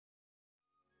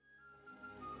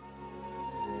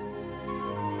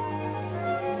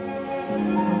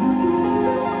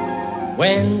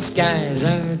When skies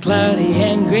are cloudy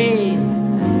and gray,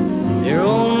 they're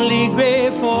only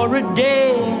gray for a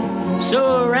day.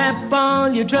 So wrap all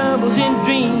your troubles in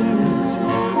dreams,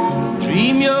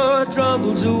 dream your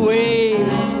troubles away,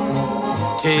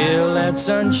 till that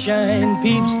sunshine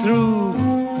peeps through.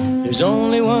 There's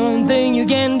only one thing you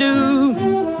can do,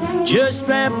 just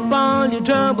wrap all your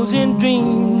troubles in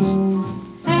dreams,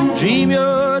 dream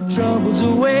your troubles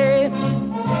away.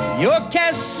 Your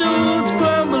castles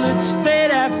crumble, it's fate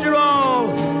after all.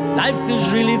 Life is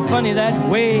really funny that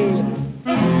way.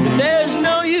 But there's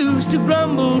no use to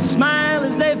grumble, smile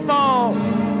as they fall.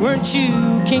 Weren't you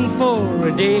king for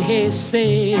a day, hey,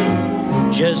 say?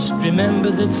 Just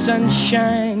remember that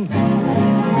sunshine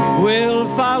will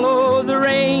follow the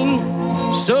rain.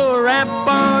 So wrap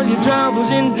all your troubles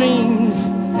in dreams,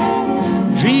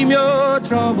 dream your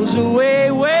troubles away.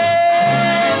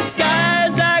 When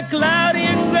skies are cloudy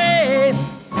and gray,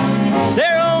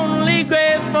 they're only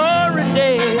gray for a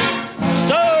day.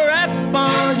 So wrap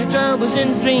all your troubles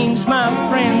in dreams, my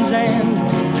friends,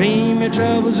 and dream your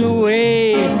troubles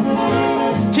away,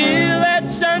 till that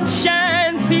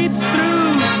sunshine peeps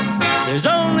through. There's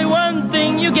only one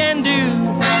thing you can do,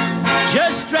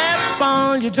 just wrap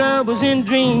all your troubles in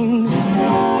dreams,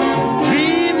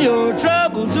 dream your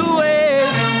troubles away.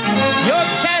 Your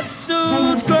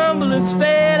castles crumble, it's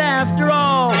fate after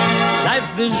all.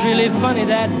 Life is really funny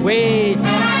that way.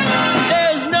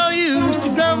 There's no use to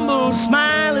grumble,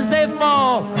 smile as they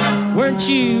fall. Weren't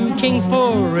you king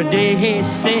for a day, hey,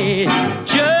 say?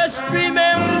 Just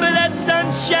remember that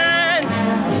sunshine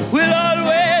will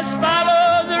always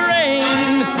follow the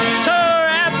rain. So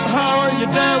wrap all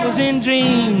your troubles in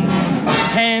dreams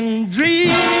and dream